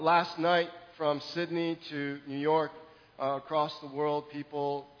Last night from Sydney to New York, across the world,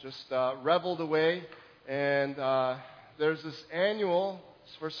 people just reveled away. And there's this annual,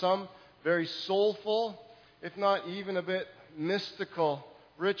 for some, very soulful, if not even a bit mystical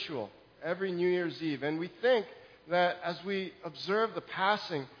ritual every New Year's Eve. And we think that as we observe the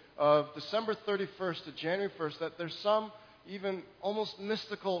passing of December 31st to January 1st, that there's some even almost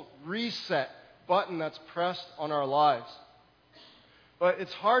mystical reset button that's pressed on our lives. But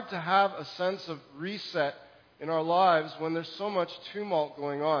it's hard to have a sense of reset in our lives when there's so much tumult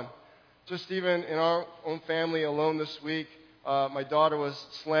going on. Just even in our own family alone this week, my daughter was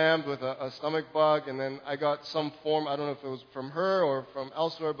slammed with a stomach bug, and then I got some form, I don't know if it was from her or from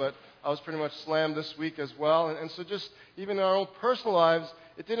elsewhere, but I was pretty much slammed this week as well. And so just even in our own personal lives,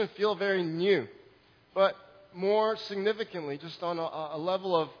 it didn't feel very new. But more significantly, just on a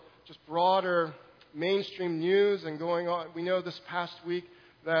level of just broader mainstream news and going on, we know this past week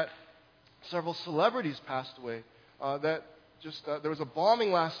that several celebrities passed away. There was a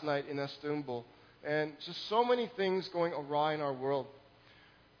bombing last night in Istanbul, and just so many things going awry in our world.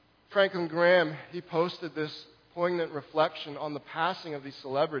 Franklin Graham, he posted this poignant reflection on the passing of these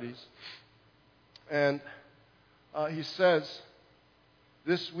celebrities, and he says,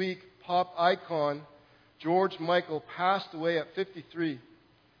 "This week, pop icon George Michael passed away at 53.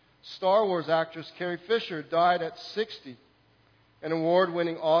 Star Wars actress Carrie Fisher died at 60, and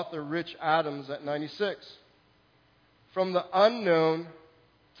award-winning author Rich Adams at 96. From the unknown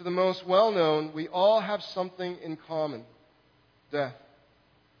to the most well-known, we all have something in common: death."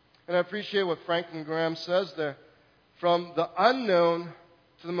 And I appreciate what Franklin Graham says there. From the unknown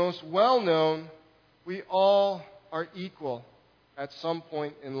to the most well-known, we all are equal at some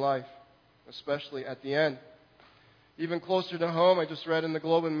point in life, especially at the end. Even closer to home, I just read in the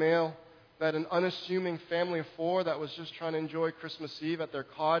Globe and Mail that an unassuming family of four that was just trying to enjoy Christmas Eve at their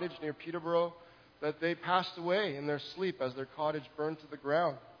cottage near Peterborough, that they passed away in their sleep as their cottage burned to the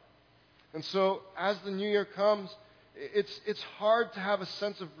ground. And so, as the new year comes, it's hard to have a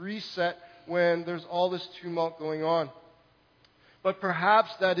sense of reset when there's all this tumult going on. But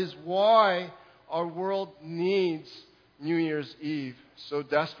perhaps that is why our world needs New Year's Eve so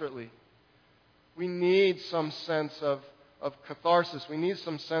desperately. We need some sense of catharsis. We need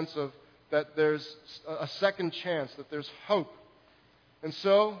some sense of that there's a second chance, that there's hope. And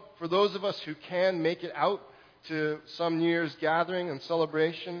so, for those of us who can make it out to some New Year's gathering and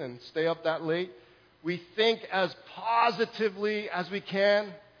celebration and stay up that late, we think as positively as we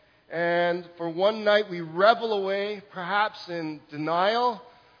can. And for one night, we revel away, perhaps in denial,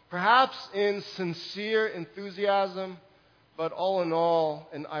 perhaps in sincere enthusiasm, but all in all,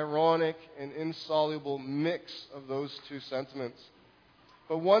 an ironic and insoluble mix of those two sentiments.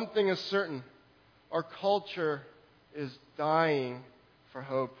 But one thing is certain: our culture is dying for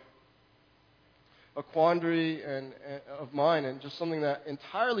hope. A quandary of mine, and just something that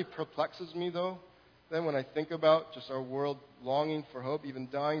entirely perplexes me, though, then when I think about just our world longing for hope, even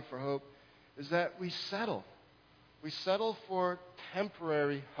dying for hope, is that we settle. We settle for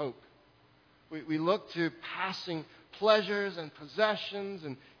temporary hope. We look to passing pleasures and possessions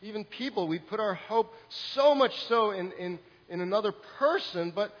and even people. We put our hope so much so in another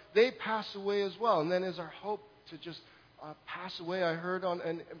person, but they pass away as well. And then is our hope to just pass away? I heard on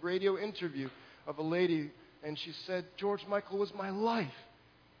a radio interview of a lady, and she said, "George Michael was my life."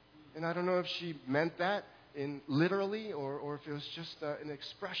 And I don't know if she meant that in literally or if it was just an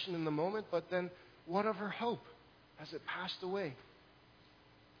expression in the moment, but then what of her hope as it passed away?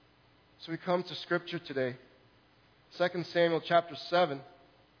 So we come to Scripture today, 2 Samuel chapter 7,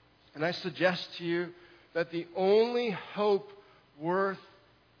 and I suggest to you that the only hope worth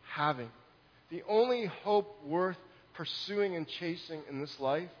having, the only hope worth pursuing and chasing in this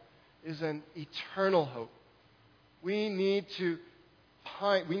life is an eternal hope. We need to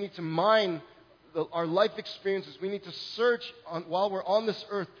mine our life experiences. We need to search while we're on this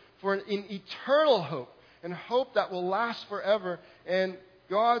earth for an eternal hope, and hope that will last forever. And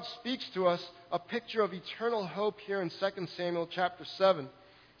God speaks to us a picture of eternal hope here in 2 Samuel chapter 7,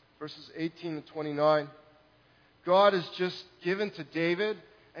 verses 18 to 29. God has just given to David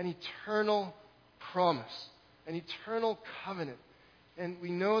an eternal promise, an eternal covenant. And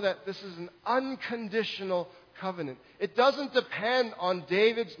we know that this is an unconditional covenant. It doesn't depend on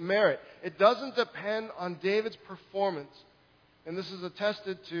David's merit. It doesn't depend on David's performance. And this is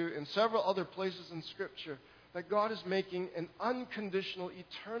attested to in several other places in Scripture, that God is making an unconditional,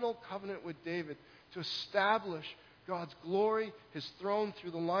 eternal covenant with David to establish God's glory, His throne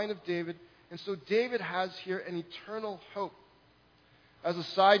through the line of David. And so David has here an eternal hope. As a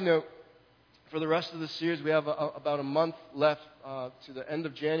side note, for the rest of the series. We have about a month left to the end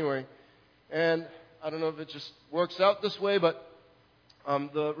of January. And I don't know if it just works out this way, but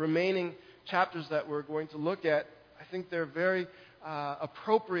the remaining chapters that we're going to look at, I think they're very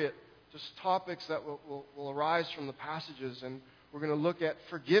appropriate, just topics that will arise from the passages. And we're going to look at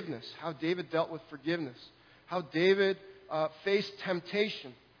forgiveness, how David dealt with forgiveness, how David faced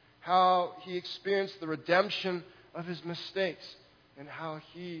temptation, how he experienced the redemption of his mistakes, and how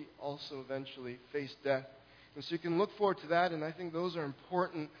he also eventually faced death. And so you can look forward to that, and I think those are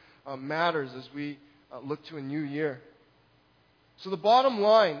important matters as we look to a new year. So the bottom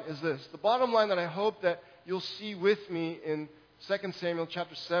line is this. The bottom line that I hope that you'll see with me in 2 Samuel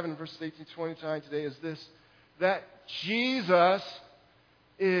chapter 7, verses 18 to 29 today is this, that Jesus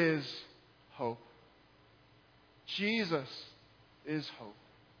is hope. Jesus is hope.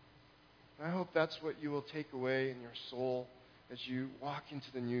 And I hope that's what you will take away in your soul as you walk into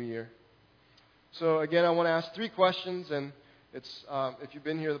the new year. So again, I want to ask 3 questions, and it's if you've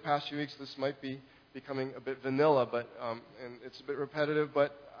been here the past few weeks, this might be becoming a bit vanilla, but and it's a bit repetitive.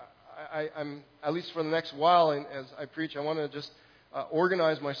 But I'm at least for the next while, and as I preach, I want to just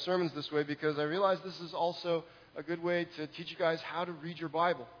organize my sermons this way because I realize this is also a good way to teach you guys how to read your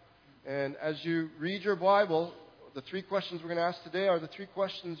Bible. And as you read your Bible, the 3 questions we're going to ask today are the 3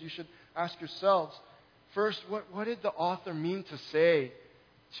 questions you should ask yourselves. First, what did the author mean to say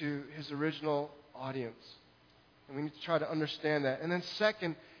to his original audience? And we need to try to understand that. And then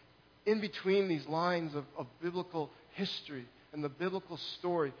second, in between these lines of biblical history and the biblical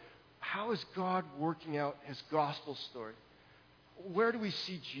story, how is God working out his gospel story? Where do we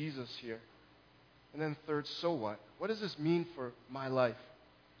see Jesus here? And then third, so what? What does this mean for my life?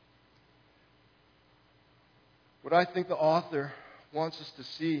 What I think the author wants us to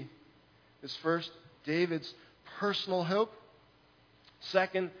see is first, David's personal hope.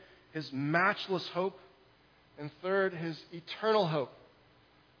 Second, his matchless hope. And third, his eternal hope.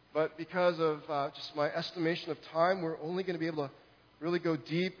 But because of just my estimation of time, we're only going to be able to really go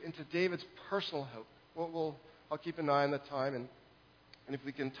deep into David's personal hope. I'll keep an eye on the time, and if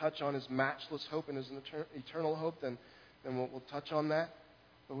we can touch on his matchless hope and his eternal hope, then we'll touch on that.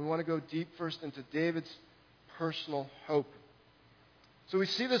 But we want to go deep first into David's personal hope. So we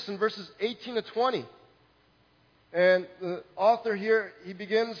see this in verses 18 to 20. And the author here, he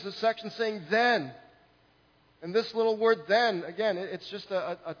begins the section saying, then. And this little word, then, again, it's just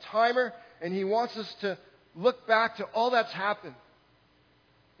a timer, and he wants us to look back to all that's happened.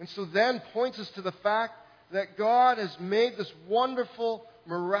 And so then points us to the fact that God has made this wonderful,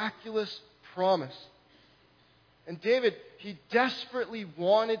 miraculous promise. And David, he desperately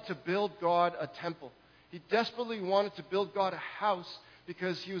wanted to build God a temple. He desperately wanted to build God a house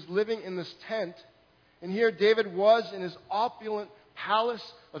because he was living in this tent. And here David was in his opulent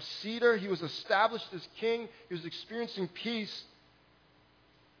palace of cedar. He was established as king. He was experiencing peace.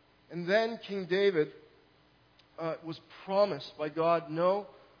 And then King David was promised by God, no,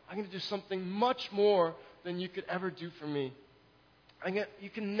 I'm going to do something much more than you could ever do for me. You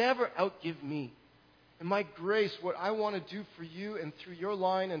can never outgive me. And my grace, what I want to do for you and through your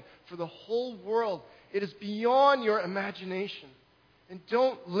line and for the whole world, it is beyond your imagination. And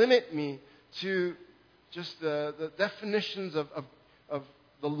don't limit me to just the definitions of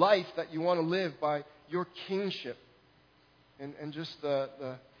the life that you want to live by your kingship and just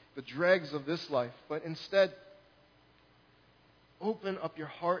the dregs of this life. But instead, open up your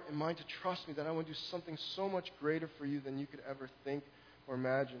heart and mind to trust me that I want to do something so much greater for you than you could ever think or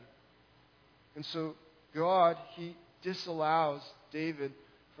imagine. And so God, he disallows David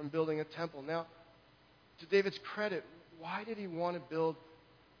from building a temple. Now, to David's credit, why did he want to build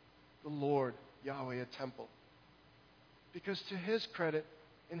the Lord, Yahweh, a temple? Because to his credit,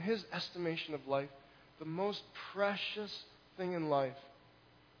 in his estimation of life, the most precious thing in life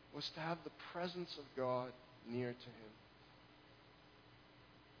was to have the presence of God near to him.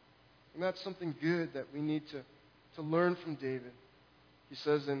 And that's something good that we need to learn from David. He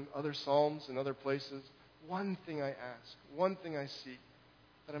says in other Psalms and other places, one thing I ask, one thing I seek,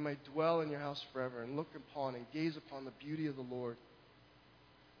 that I might dwell in your house forever and look upon and gaze upon the beauty of the Lord.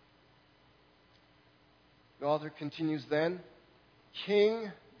 The author continues then,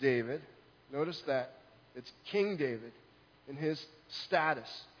 King David, notice that, it's King David in his status,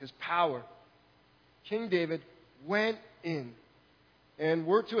 his power. King David went in. And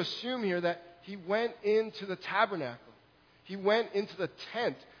we're to assume here that he went into the tabernacle. He went into the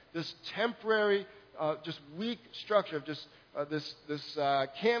tent, this temporary, just weak structure of just this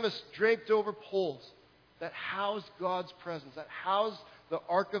canvas draped over poles that housed God's presence, that housed the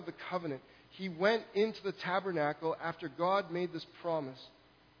Ark of the Covenant. He went into the tabernacle after God made this promise.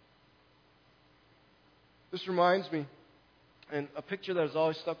 This reminds me, and a picture that has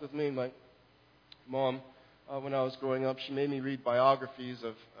always stuck with me, my mom, when I was growing up, she made me read biographies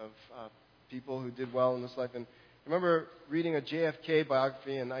of people who did well in this life. And I remember reading a JFK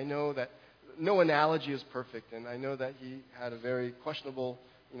biography, and I know that no analogy is perfect, and I know that he had a very questionable,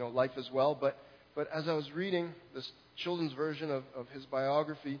 life as well. But as I was reading this children's version of his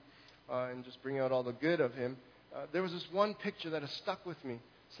biography, and just bringing out all the good of him, there was this one picture that has stuck with me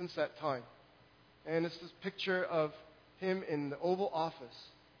since that time. And it's this picture of him in the Oval Office,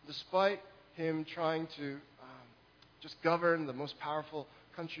 despite him trying to just govern the most powerful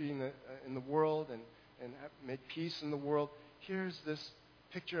country in the world and make peace in the world. Here's this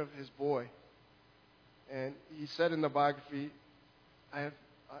picture of his boy. And he said in the biography, I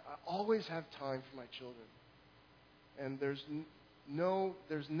always have time for my children. And there's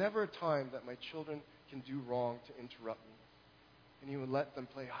never a time that my children can do wrong to interrupt me. And he would let them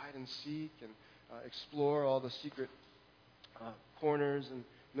play hide and seek and explore all the secret corners and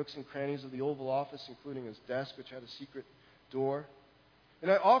nooks and crannies of the Oval Office, including his desk, which had a secret door.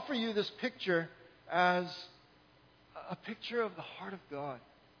 And I offer you this picture as a picture of the heart of God.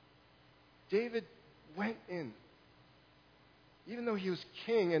 David went in. Even though he was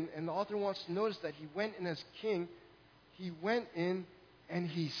king, and the author wants to notice that he went in as king, he went in and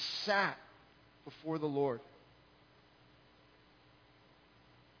he sat before the Lord.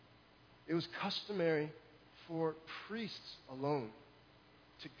 It was customary for priests alone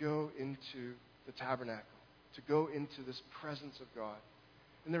to go into the tabernacle, to go into this presence of God.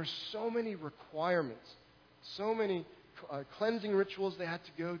 And there were so many requirements, so many cleansing rituals they had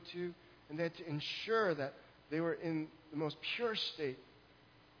to go to, and they had to ensure that they were in the most pure state.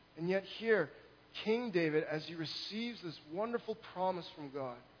 And yet here, King David, as he receives this wonderful promise from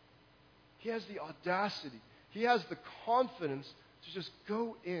God, he has the audacity, he has the confidence to just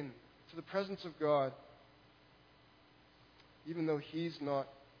go in to the presence of God, even though he's not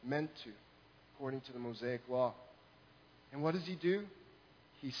meant to, according to the Mosaic law. And what does he do?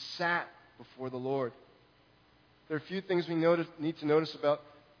 He sat before the Lord. There are a few things we need to notice about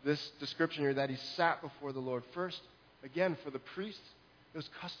this description here, that he sat before the Lord. First, again, for the priests, it was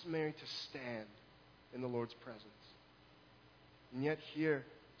customary to stand in the Lord's presence. And yet here,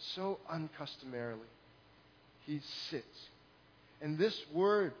 so uncustomarily, he sits. And this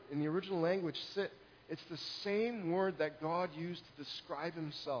word in the original language, sit, it's the same word that God used to describe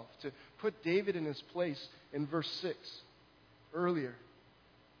himself, to put David in his place in verse 6 earlier.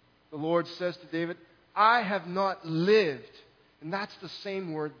 The Lord says to David, I have not lived. And that's the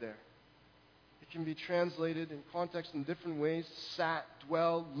same word there. It can be translated in context in different ways, sat,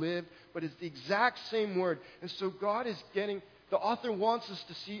 dwell, live, but it's the exact same word. And so God is the author wants us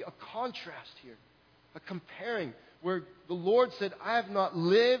to see a contrast here, a comparing, where the Lord said, I have not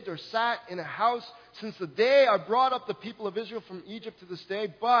lived or sat in a house since the day I brought up the people of Israel from Egypt to this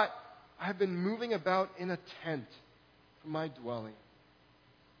day, but I have been moving about in a tent for my dwelling.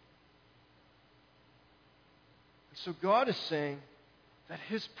 And so God is saying that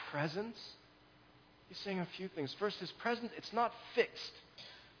his presence, he's saying a few things. First, his presence, it's not fixed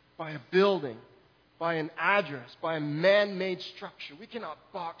by a building, by an address, by a man-made structure. We cannot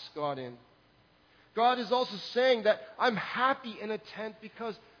box God in. God is also saying that I'm happy in a tent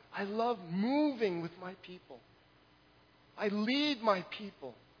because I love moving with my people. I lead my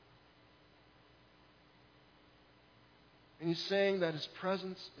people. And he's saying that his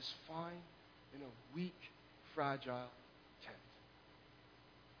presence is fine in a weak, fragile tent.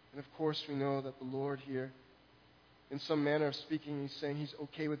 And of course, we know that the Lord here, in some manner of speaking, he's saying he's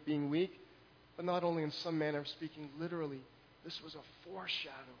okay with being weak, but not only in some manner of speaking, literally, this was a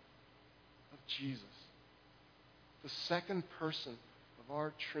foreshadow of Jesus, the second person of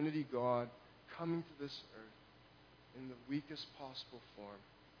our Trinity God coming to this earth in the weakest possible form.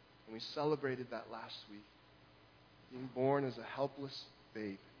 And we celebrated that last week, being born as a helpless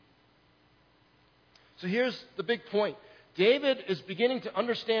babe. So here's the big point. David is beginning to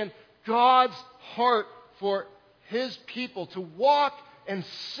understand God's heart for his people, to walk and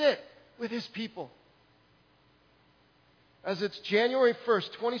sit with his people. As it's January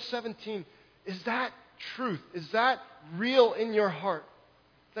 1st, 2017, is that truth? Is that real in your heart?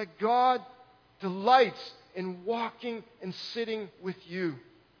 That God delights in walking and sitting with you.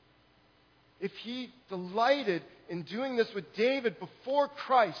 If he delighted in doing this with David before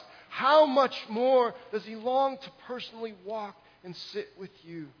Christ, how much more does he long to personally walk and sit with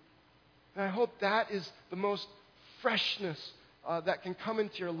you? And I hope that is the most freshness that can come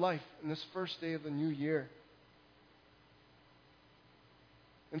into your life in this first day of the new year.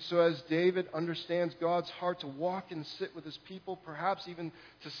 And so as David understands God's heart to walk and sit with his people, perhaps even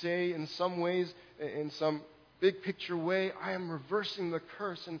to say in some ways, in some big picture way, I am reversing the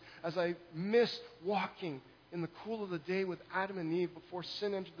curse. And as I miss walking in the cool of the day with Adam and Eve before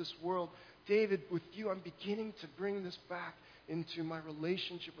sin entered this world, David, with you, I'm beginning to bring this back into my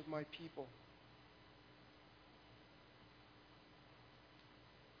relationship with my people.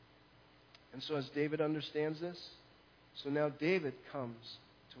 And so as David understands this, so now David comes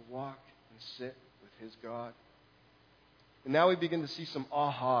to walk and sit with his God. And now we begin to see some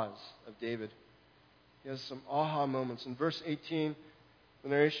ahas of David. He has some aha moments. In verse 18, the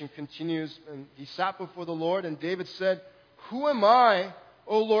narration continues, and he sat before the Lord, and David said, "Who am I,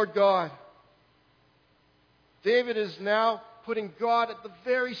 O Lord God?" David is now putting God at the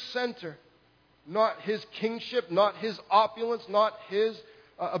very center. Not his kingship, not his opulence, not his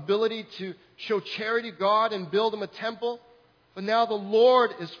ability to show charity to God and build him a temple. But now the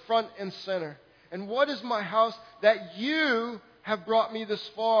Lord is front and center. And what is my house that you have brought me this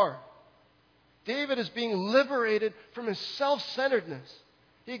far? David is being liberated from his self-centeredness.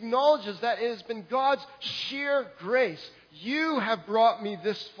 He acknowledges that it has been God's sheer grace. You have brought me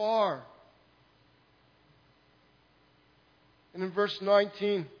this far. And in verse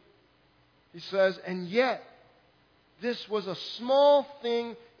 19, he says, "And yet, this was a small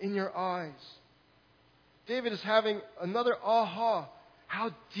thing in your eyes." David is having another aha.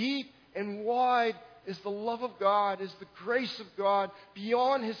 How deep and wide is the love of God, is the grace of God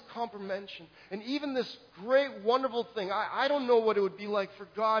beyond his comprehension. And even this great, wonderful thing, I don't know what it would be like for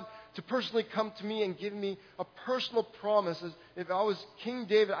God to personally come to me and give me a personal promise. As if I was King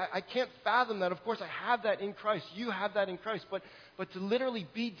David, I can't fathom that. Of course, I have that in Christ. You have that in Christ. But to literally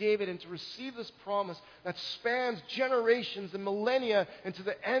be David and to receive this promise that spans generations and millennia and to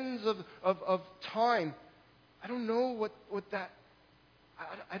the ends of time, I don't know what that...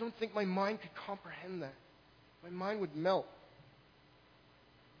 I don't think my mind could comprehend that. My mind would melt.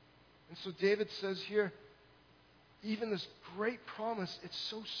 And so David says here, even this great promise, it's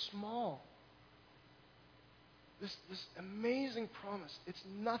so small. This amazing promise, it's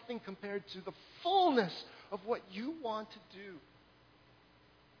nothing compared to the fullness of what you want to do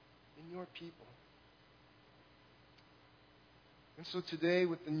in your people. And so today,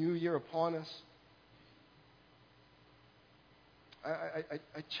 with the new year upon us,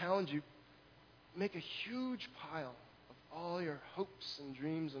 I challenge you, make a huge pile of all your hopes and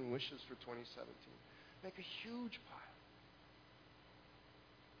dreams and wishes for 2017. Make a huge pile.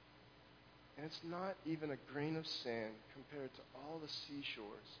 And it's not even a grain of sand compared to all the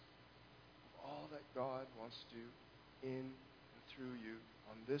seashores of all that God wants to do in and through you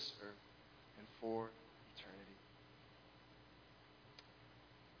on this earth and for eternity.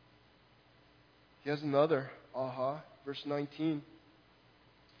 He has another aha. Verse 19.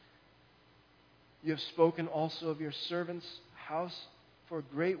 You have spoken also of your servant's house for a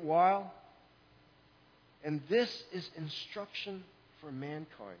great while, and this is instruction for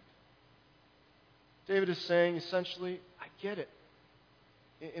mankind. David is saying essentially, I get it.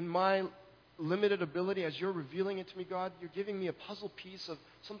 In my limited ability, as you're revealing it to me, God, you're giving me a puzzle piece of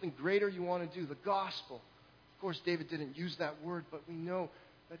something greater you want to do, the gospel. Of course, David didn't use that word, but we know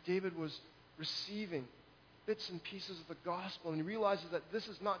that David was receiving bits and pieces of the gospel, and he realizes that this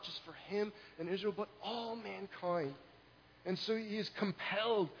is not just for him and Israel, but all mankind. And so he is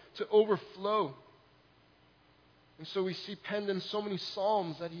compelled to overflow. And so we see penned in so many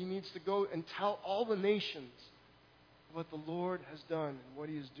psalms that he needs to go and tell all the nations what the Lord has done and what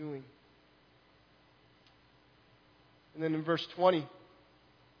he is doing. And then in verse 20,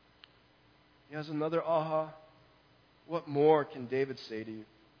 he has another aha. What more can David say to you?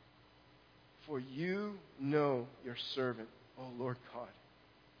 For you know your servant, O Lord God.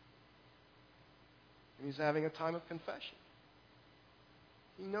 And he's having a time of confession.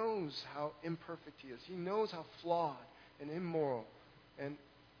 He knows how imperfect he is. He knows how flawed and immoral and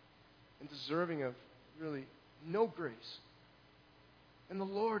deserving of really no grace. And the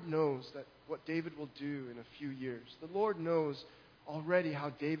Lord knows that what David will do in a few years. The Lord knows already how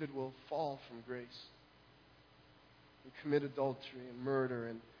David will fall from grace and commit adultery and murder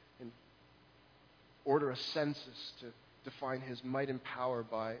and order a census to define his might and power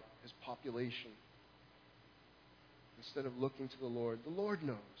by his population. Instead of looking to the Lord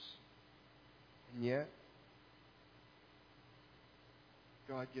knows. And yet,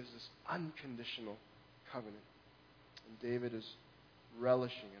 God gives this unconditional covenant. And David is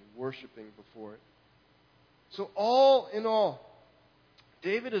relishing and worshiping before it. So all in all,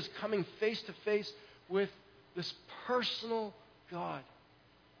 David is coming face to face with this personal God.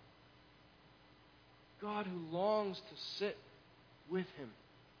 God who longs to sit with him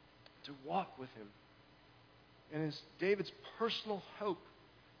to walk with him. And David's personal hope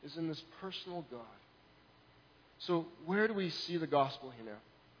is in this personal God. So where do we see the gospel here now?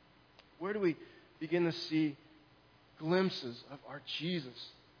 Where do we begin to see glimpses of our Jesus,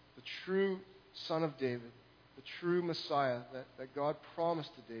 the true Son of David, the true Messiah that God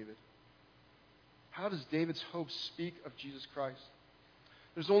promised to David? How does David's hope speak of Jesus Christ?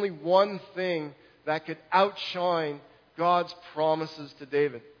 There's only one thing that could outshine God's promises to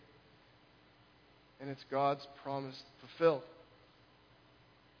David. And it's God's promise fulfilled.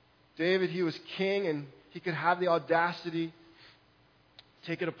 David, he was king, and he could have the audacity,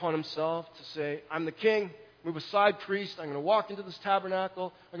 take it upon himself to say, I'm the king, move aside, priest, I'm going to walk into this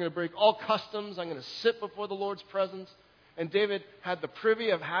tabernacle, I'm going to break all customs, I'm going to sit before the Lord's presence. And David had the privy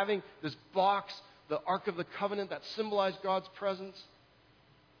of having this box, the Ark of the Covenant that symbolized God's presence.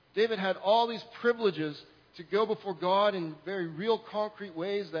 David had all these privileges to go before God in very real, concrete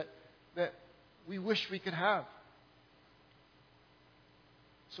ways that we wish we could have.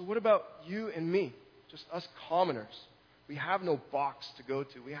 So what about you and me? Just us commoners. We have no box to go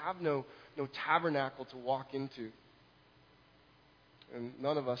to. We have no tabernacle to walk into. And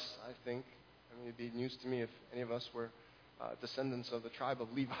none of us, I think, it'd be news to me if any of us were descendants of the tribe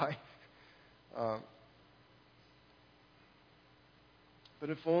of Levi. But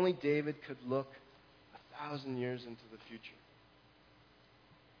if only David could look 1,000 years into the future.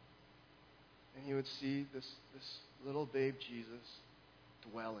 And he would see this little babe Jesus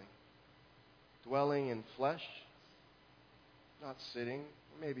dwelling in flesh, not sitting.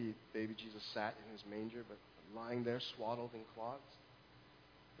 Maybe baby Jesus sat in his manger, but lying there swaddled in cloths.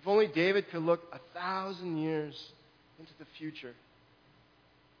 If only David could look 1,000 years into the future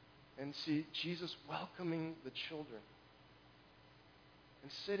and see Jesus welcoming the children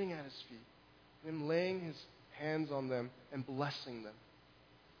and sitting at his feet, and him laying his hands on them and blessing them.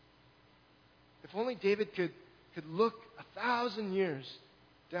 If only David could look 1,000 years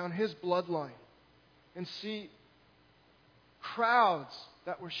down his bloodline and see crowds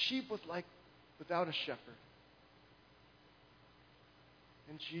that were sheep without a shepherd.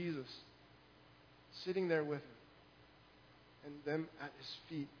 And Jesus sitting there with him, and them at his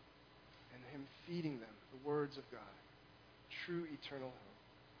feet, and him feeding them the words of God, true eternal hope,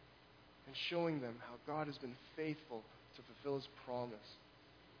 and showing them how God has been faithful to fulfill his promise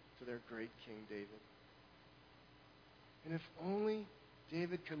to their great King David. And if only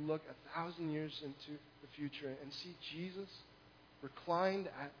David could look 1,000 years into the future and see Jesus reclined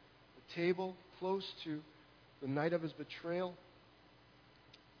at the table close to the night of his betrayal,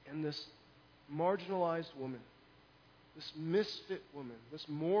 and this marginalized woman, this misfit woman, this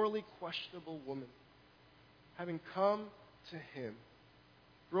morally questionable woman, having come to him,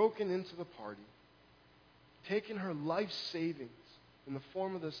 broken into the party, taken her life savings in the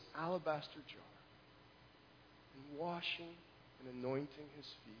form of this alabaster jar, and washing and anointing his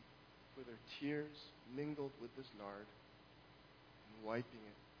feet with her tears mingled with this nard, and wiping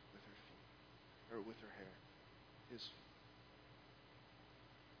it with her feet, or with her hair, his feet.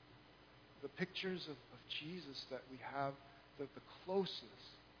 The pictures of Jesus that we have, the closeness,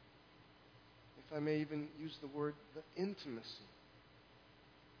 if I may even use the word, the intimacy,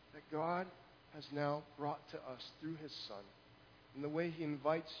 that God has now brought to us through his Son, in the way he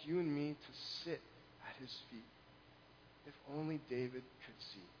invites you and me to sit at his feet. If only David could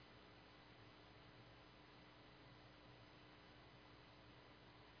see.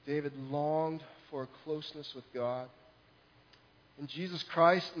 David longed for a closeness with God. And Jesus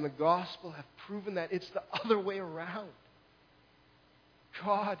Christ and the gospel have proven that it's the other way around.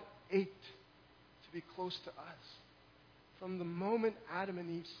 God ached to be close to us. From the moment Adam and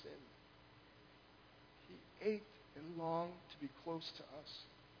Eve sinned, he ached and longed to be close to us.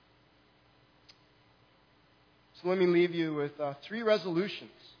 So let me leave you with 3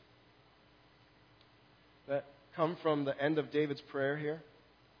 resolutions that come from the end of David's prayer here.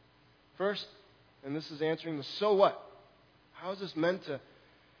 First, and this is answering the so what. How is this meant to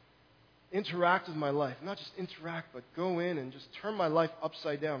interact with my life? Not just interact, but go in and just turn my life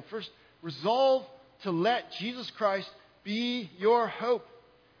upside down. First, resolve to let Jesus Christ be your hope.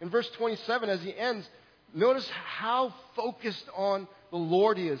 In verse 27, as he ends, notice how focused on the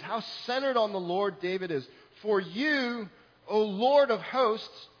Lord he is, how centered on the Lord David is. For you, O Lord of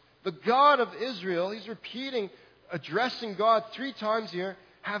hosts, the God of Israel, he's repeating, addressing God 3 times here,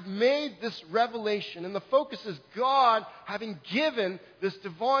 have made this revelation. And the focus is God having given this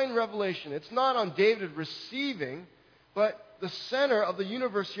divine revelation. It's not on David receiving, but the center of the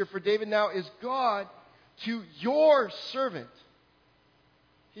universe here for David now is God to your servant.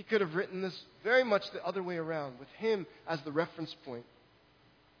 He could have written this very much the other way around, with him as the reference point.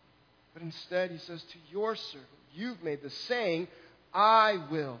 But instead, he says, to your servant, you've made this, saying, I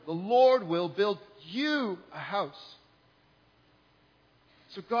will, the Lord will build you a house.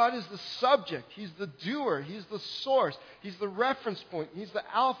 So God is the subject. He's the doer. He's the source. He's the reference point. He's the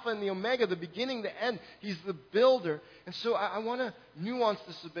Alpha and the Omega, the beginning, the end. He's the builder. And so I want to nuance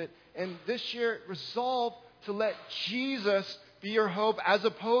this a bit. And this year, resolve to let Jesus be your hope, as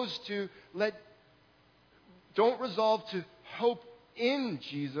opposed to don't resolve to hope in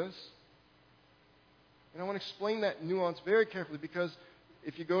Jesus. And I want to explain that nuance very carefully, because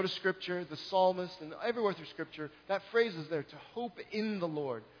if you go to Scripture, the psalmist, and everywhere through Scripture, that phrase is there, to hope in the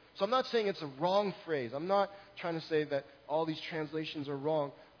Lord. So I'm not saying it's a wrong phrase. I'm not trying to say that all these translations are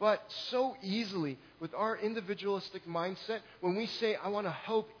wrong. But so easily, with our individualistic mindset, when we say, I want to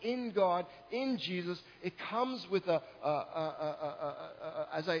hope in God, in Jesus, it comes with as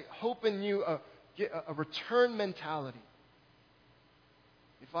I hope in you, a return mentality.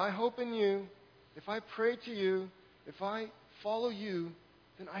 If I hope in you, if I pray to you, if I follow you,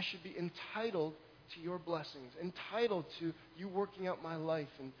 then I should be entitled to your blessings, entitled to you working out my life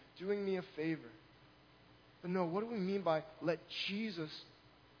and doing me a favor. But no, what do we mean by let Jesus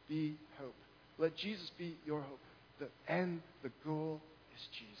be hope? Let Jesus be your hope. The end, the goal is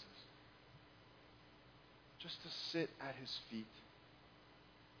Jesus. Just to sit at his feet.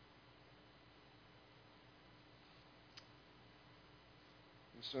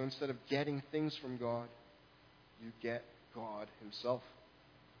 And so instead of getting things from God, you get God himself.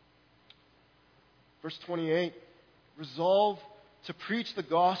 Verse 28, resolve to preach the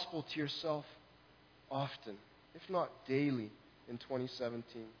gospel to yourself often, if not daily, in 2017.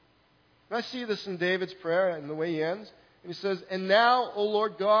 And I see this in David's prayer and the way he ends. And he says, and now, O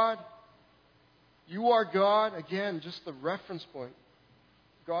Lord God, you are God. Again, just the reference point.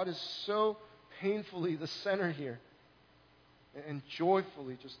 God is so painfully the center here. And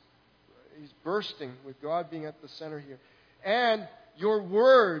joyfully, he's bursting with God being at the center here. And your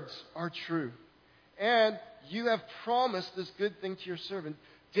words are true. And you have promised this good thing to your servant.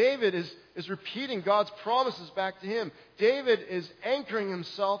 David is repeating God's promises back to him. David is anchoring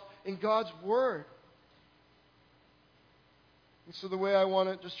himself in God's word. And so the way I want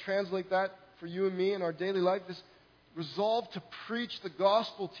to just translate that for you and me in our daily life is resolve to preach the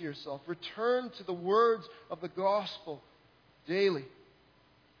gospel to yourself. Return to the words of the gospel daily.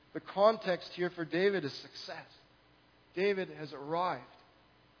 The context here for David is success. David has arrived.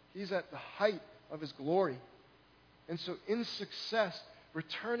 He's at the height of his glory. And so in success,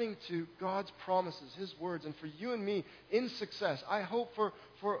 returning to God's promises, his words, and for you and me, in success, I hope for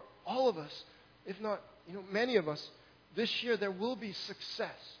all of us, if not many of us, this year there will be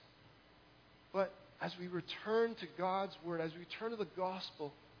success. But as we return to God's word, as we return to the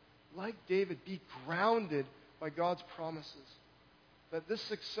gospel, like David, be grounded by God's promises. That this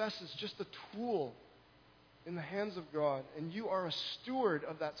success is just a tool in the hands of God, and you are a steward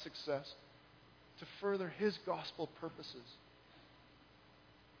of that success to further his gospel purposes.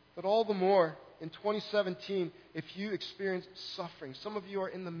 But all the more, in 2017, if you experience suffering, some of you are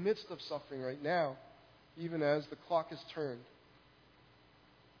in the midst of suffering right now, even as the clock is turned.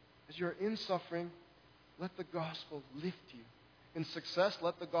 As you're in suffering, let the gospel lift you. In success,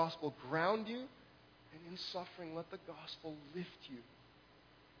 let the gospel ground you. And in suffering, let the gospel lift you.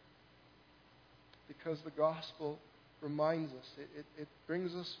 Because the gospel reminds us, it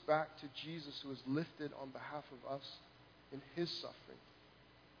brings us back to Jesus, who was lifted on behalf of us in his suffering.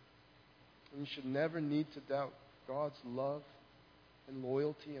 And you should never need to doubt God's love and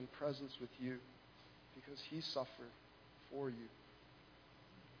loyalty and presence with you, because he suffered for you.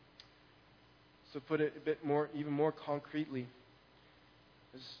 So put it a bit more, even more concretely,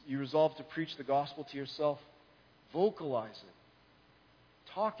 as you resolve to preach the gospel to yourself, vocalize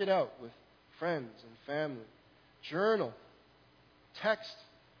it. Talk it out with friends and family. Journal. Text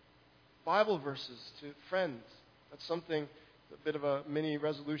Bible verses to friends. That's something, a bit of a mini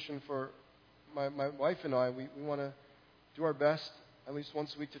resolution for my wife and I. We want to do our best, at least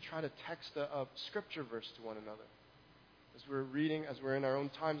once a week, to try to text a scripture verse to one another. As we're reading, as we're in our own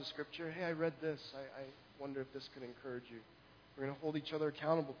times of scripture, hey, I read this. I wonder if this could encourage you. We're going to hold each other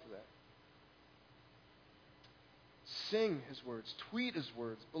accountable to that. Sing his words, tweet his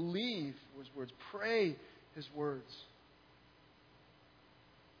words, believe his words, pray his words.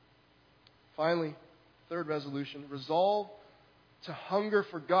 Finally, third resolution, resolve to hunger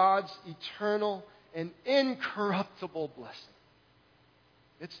for God's eternal and incorruptible blessing.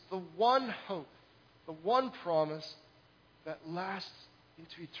 It's the one hope, the one promise that lasts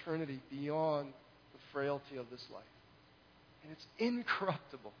into eternity beyond the frailty of this life. And it's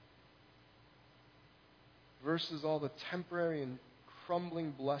incorruptible. Versus all the temporary and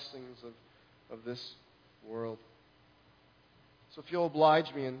crumbling blessings of this world. So if you'll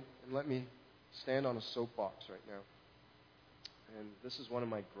oblige me and let me stand on a soapbox right now. And this is one of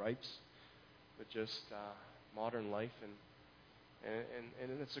my gripes with just modern life,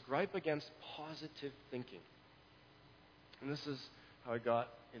 and it's a gripe against positive thinking. And this is how I got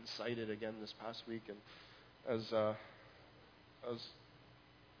incited again this past week. And as I was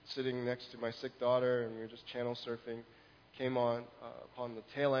sitting next to my sick daughter, and we were just channel surfing, came on upon the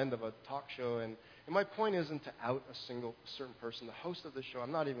tail end of a talk show. And my point isn't to out a certain person. The host of the show,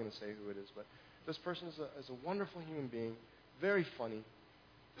 I'm not even going to say who it is, but this person is a wonderful human being, very funny.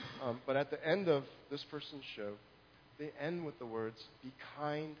 But at the end of this person's show, they end with the words, "Be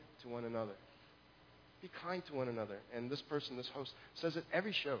kind to one another." Be kind to one another. And this person, this host, says it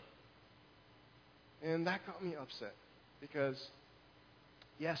every show. And that got me upset because,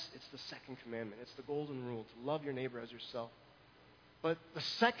 yes, it's the second commandment. It's the golden rule to love your neighbor as yourself. But the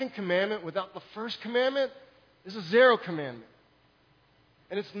second commandment without the first commandment is a zero commandment.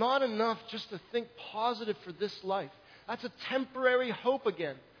 And it's not enough just to think positive for this life. That's a temporary hope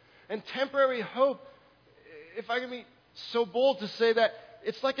again. And temporary hope, if I can be so bold to say that,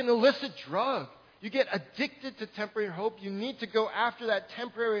 it's like an illicit drug. You get addicted to temporary hope. You need to go after that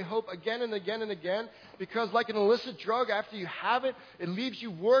temporary hope again and again and again, because like an illicit drug, after you have it, it leaves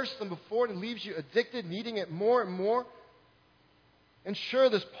you worse than before. It leaves you addicted, needing it more and more. And sure,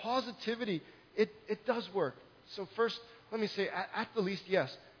 this positivity, it does work. So first, let me say, at the least,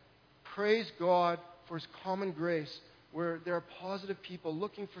 yes, praise God for His common grace, where there are positive people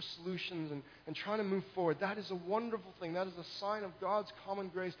looking for solutions and trying to move forward. That is a wonderful thing. That is a sign of God's common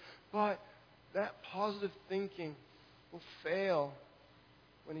grace. But that positive thinking will fail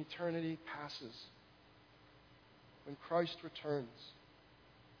when eternity passes, when Christ returns.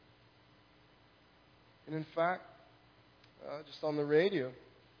 And in fact, just on the radio,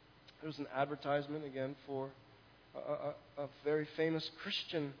 there was an advertisement again for a very famous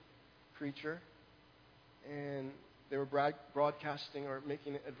Christian preacher, and they were broadcasting or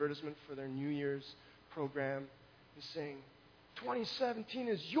making an advertisement for their New Year's program, and saying, 2017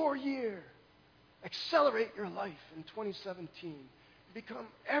 is your year. Accelerate your life in 2017. Become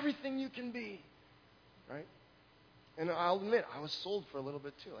everything you can be. Right? And I'll admit, I was sold for a little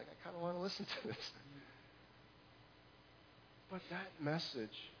bit too. Like, I kind of want to listen to this. But that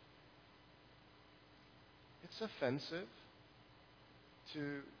message, it's offensive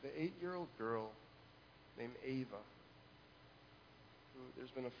to the 8-year-old girl named Ava, who there's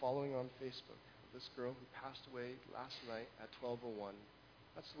been a following on Facebook. This girl who passed away last night at 12:01.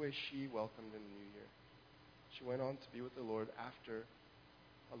 That's the way she welcomed in the new year. She went on to be with the Lord after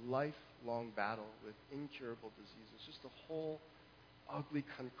a lifelong battle with incurable diseases, just a whole ugly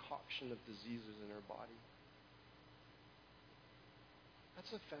concoction of diseases in her body.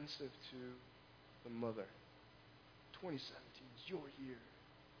 That's offensive to the mother. 2017 is your year.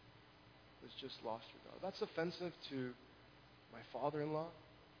 Who's just lost her daughter. That's offensive to my father-in-law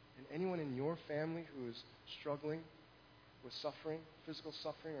and anyone in your family who is struggling with suffering, physical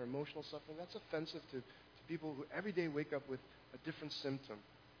suffering or emotional suffering. That's offensive to people who every day wake up with a different symptom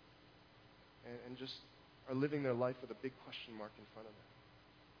and just are living their life with a big question mark in front of them.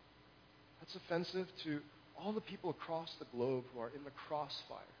 That's offensive to all the people across the globe who are in the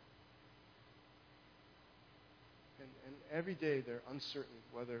crossfire. And every day they're uncertain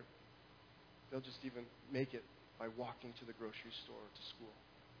whether they'll just even make it by walking to the grocery store or to school.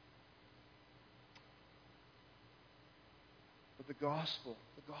 But the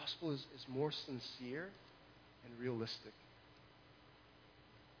gospel is more sincere and realistic.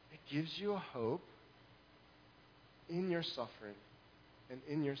 It gives you a hope in your suffering and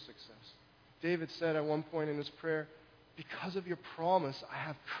in your success. David said at one point in his prayer, because of your promise, I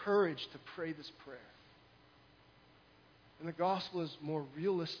have courage to pray this prayer. And the gospel is more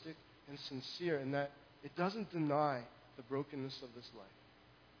realistic and sincere in that it doesn't deny the brokenness of this life,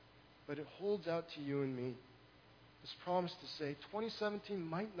 but it holds out to you and me this promise to say 2017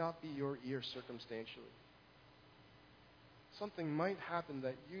 might not be your year circumstantially. Something might happen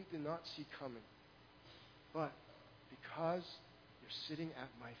that you did not see coming. But because you're sitting at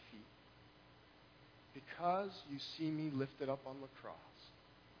my feet, because you see me lifted up on the cross,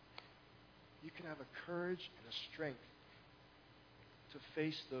 you can have a courage and a strength to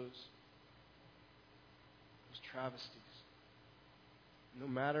face those travesties. No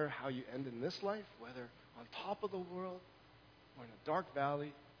matter how you end in this life, whether on top of the world or in a dark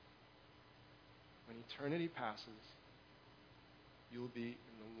valley, when eternity passes, you will be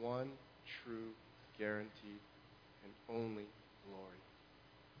in the one true, guaranteed, and only glory,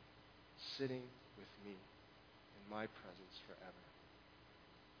 sitting with me in my presence forever.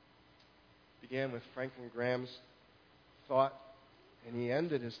 began with Franklin Graham's thought, and he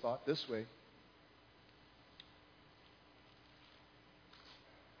ended his thought this way.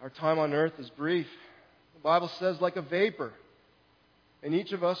 Our time on earth is brief. The Bible says, like a vapor. And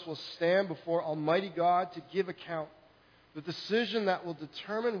each of us will stand before Almighty God to give account. The decision that will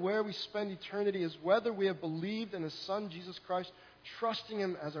determine where we spend eternity is whether we have believed in His Son, Jesus Christ, trusting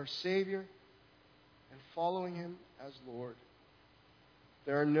Him as our Savior, and following Him as Lord.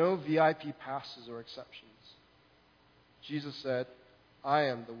 There are no VIP passes or exceptions. Jesus said, I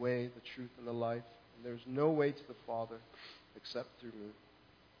am the way, the truth, and the life, and there is no way to the Father except through me.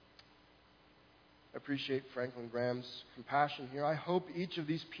 I appreciate Franklin Graham's compassion here. I hope each of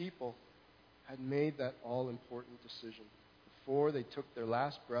these people had made that all-important decision before they took their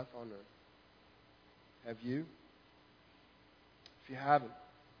last breath on earth. Have you? If you haven't,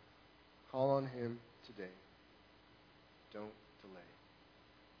 call on Him today. Don't delay.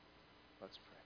 Let's pray.